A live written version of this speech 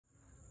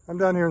I'm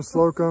down here in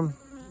Slocum.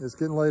 It's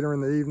getting later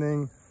in the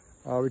evening.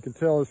 We can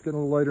tell it's getting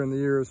a little later in the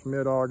year. It's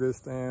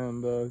mid-August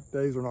and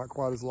days are not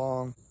quite as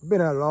long. I've been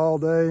at it all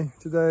day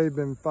today,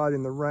 been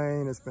fighting the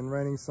rain. It's been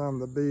raining some.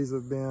 The bees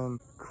have been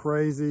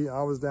crazy.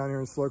 I was down here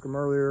in Slocum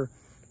earlier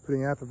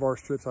putting Apivart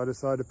strips. I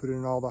decided to put it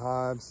in all the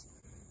hives.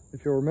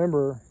 If you'll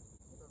remember,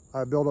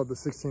 I built up to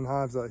 16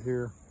 hives out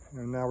here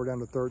and now we're down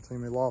to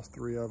 13. We lost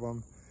 3 of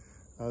them.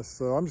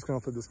 So I'm just gonna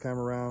flip this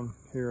camera around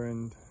here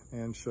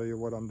and show you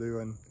what I'm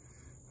doing.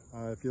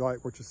 If you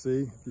like what you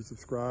see, if you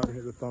subscribe,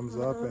 hit the thumbs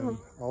up and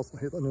also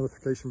hit the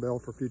notification bell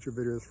for future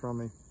videos from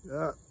me.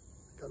 Yeah,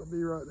 got a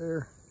bee right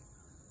there.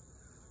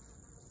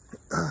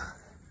 Oh,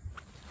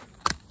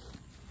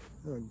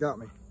 it got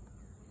me.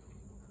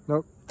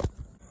 Nope.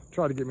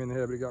 Tried to get me in the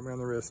head, but it got me on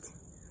the wrist.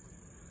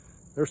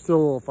 They're still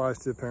a little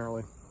feisty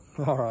apparently.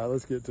 All right,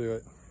 let's get to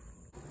it.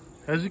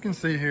 As you can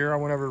see here, I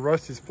went over to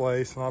Rusty's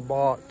place and I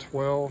bought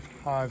 12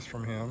 hives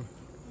from him.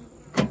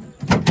 10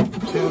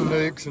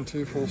 nukes and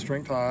 2 full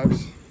strength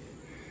hives.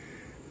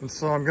 And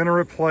so I'm gonna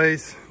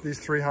replace these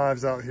 3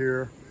 hives out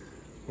here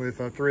with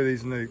 3 of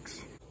these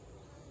nukes.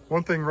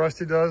 One thing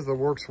Rusty does that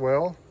works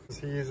well is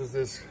he uses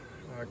this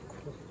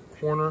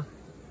corner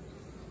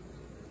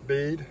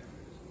bead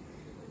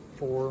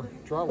for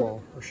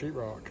drywall or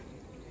sheetrock.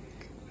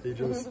 He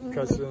just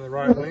cuts it in the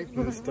right length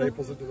and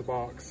staples it to the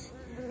box.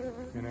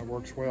 And it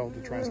works well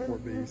to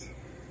transport bees.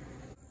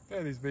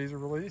 Okay, these bees are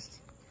released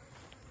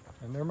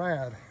and they're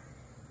mad.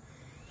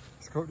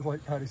 Let's go to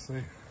Lake Patty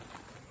Sue.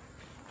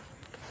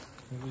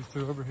 These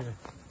 2 over here.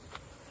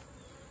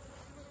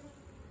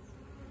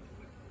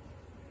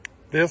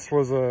 This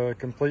was a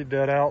complete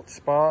dead out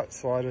spot,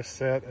 so I just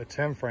set a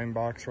 10 frame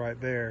box right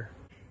there.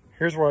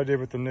 Here's what I did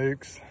with the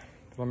nukes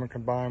that I'm gonna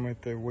combine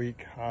with the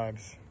weak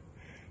hives.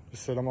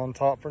 Just set them on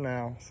top for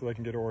now so they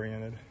can get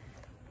oriented.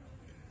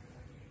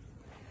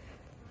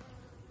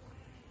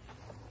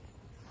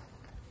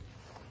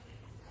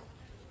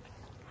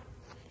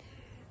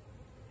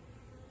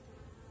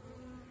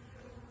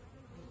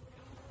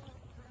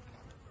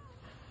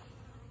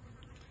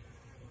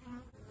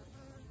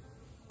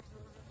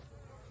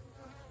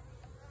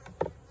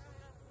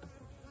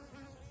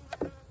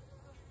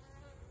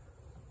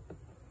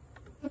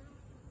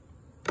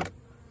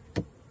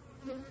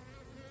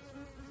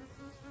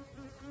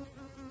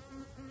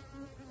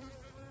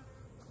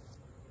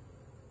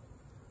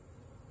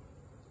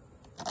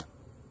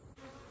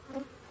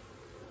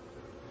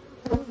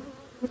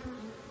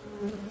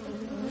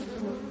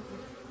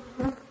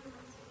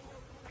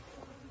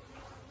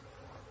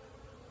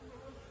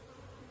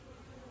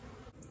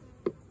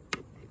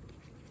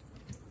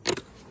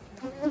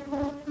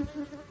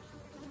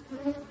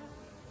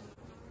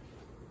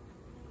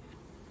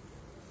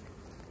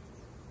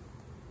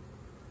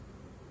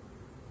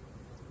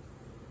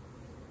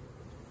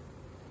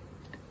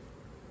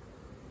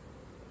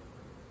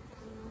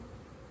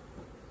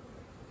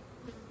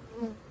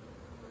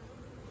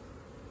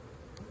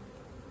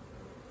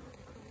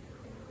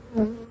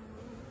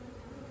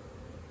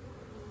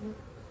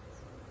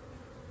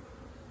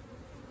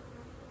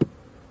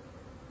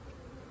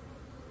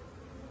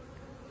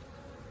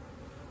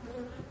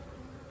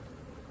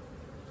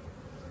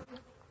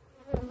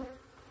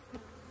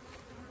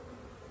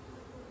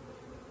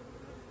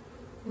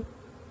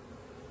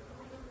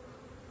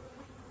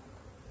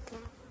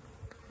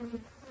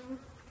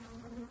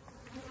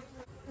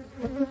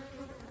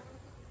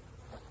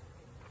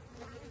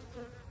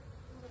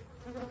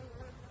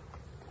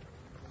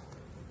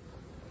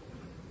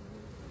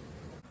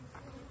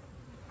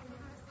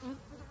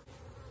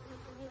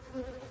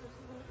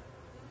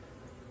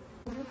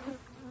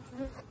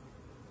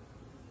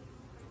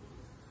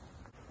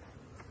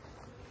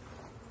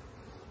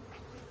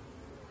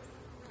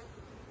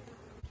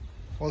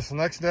 Well, it's the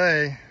next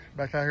day,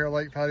 back out here at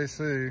Lake Patty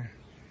Sue.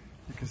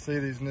 You can see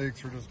these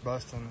nukes are just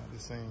busting at the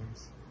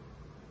seams.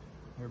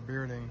 They're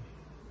bearding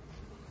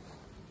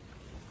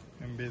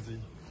and busy.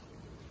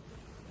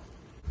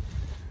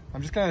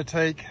 I'm just gonna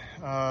take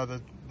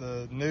the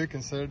nuke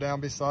and set it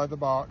down beside the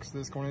box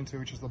this going into,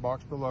 which is the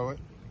box below it.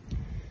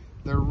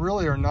 There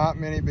really are not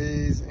many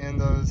bees in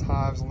those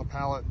hives on the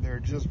pallet. They're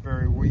just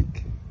very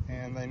weak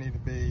and they need to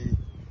be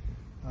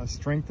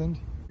strengthened.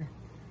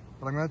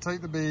 But I'm gonna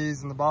take the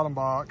bees in the bottom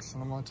box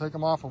and I'm gonna take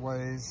them off a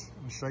ways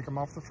and shake them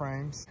off the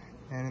frames.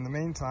 And in the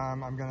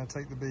meantime, I'm gonna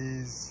take the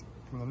bees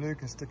from the nuke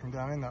and stick them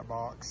down in that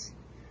box.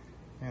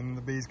 And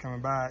the bees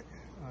coming back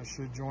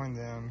should join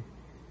them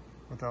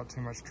without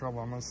too much trouble.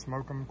 I'm gonna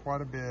smoke them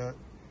quite a bit.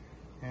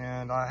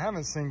 And I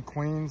haven't seen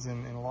queens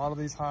in a lot of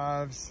these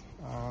hives.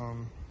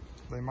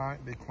 They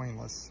might be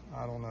queenless,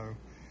 I don't know.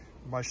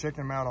 By shaking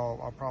them out,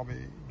 I'll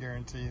probably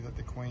guarantee that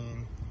the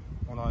queen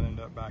will not end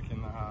up back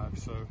in the hive.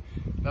 So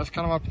that's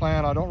kind of my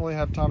plan. I don't really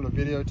have time to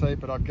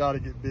videotape it. I've got to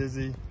get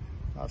busy.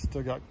 I've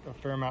still got a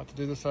fair amount to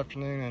do this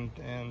afternoon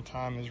and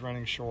time is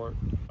running short.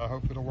 I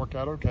hope it'll work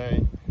out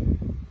okay.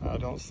 I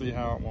don't see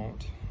how it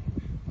won't.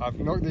 I've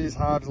milked these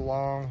hives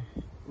along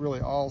really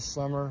all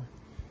summer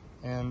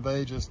and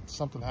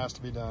something has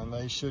to be done.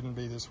 They shouldn't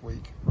be this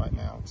weak right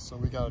now. So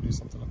we got to do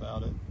something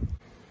about it.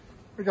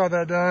 we got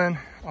that done.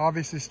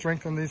 Obviously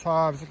strengthened these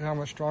hives. Look at how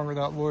much stronger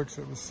that looks.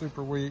 It was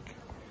super weak.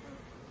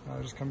 I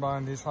just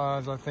combined these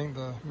hives. I think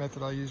the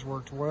method I used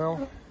worked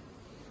well.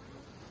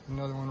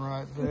 Another one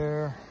right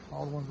there.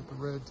 All the ones with the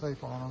red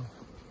tape on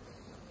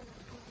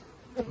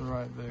them.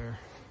 Right there.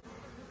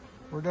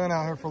 We're done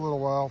out here for a little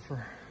while.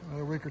 For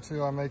another week or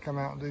two, I may come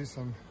out and do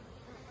some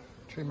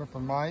treatment for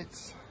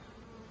mites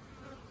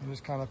and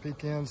just kind of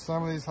peek in.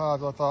 Some of these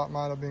hives I thought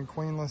might have been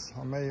queenless.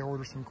 I may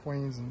order some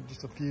queens and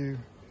just a few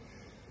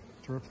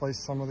to replace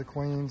some of the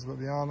queens, but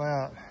beyond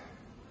that,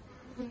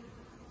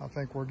 I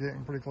think we're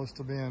getting pretty close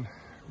to being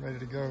ready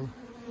to go.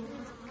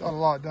 Got a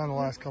lot done the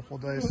last couple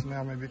of days, so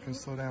now maybe it can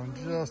slow down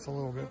just a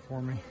little bit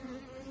for me.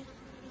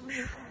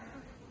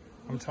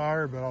 I'm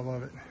tired, but I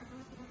love it.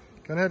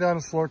 Gonna head down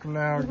to Slocum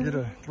now, get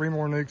 3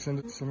 more nukes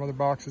into some other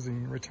boxes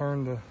and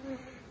return the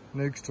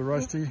nukes to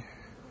Rusty.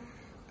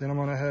 Then I'm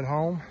gonna head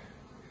home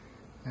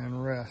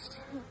and rest.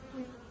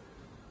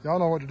 Y'all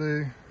know what to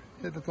do.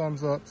 Hit the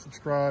thumbs up,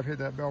 subscribe, hit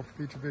that bell for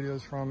future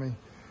videos from me.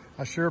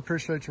 I sure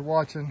appreciate you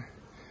watching.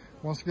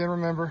 Once again,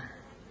 remember,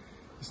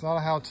 it's not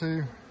a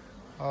how-to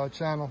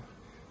channel.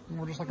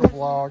 More just like a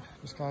vlog,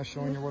 just kind of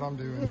showing you what I'm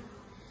doing.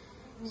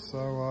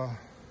 So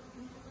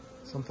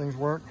some things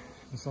work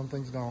and some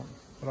things don't,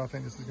 but I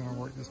think this is going to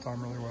work this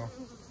time really well.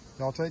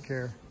 Y'all take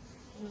care.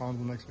 On to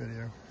the next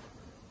video.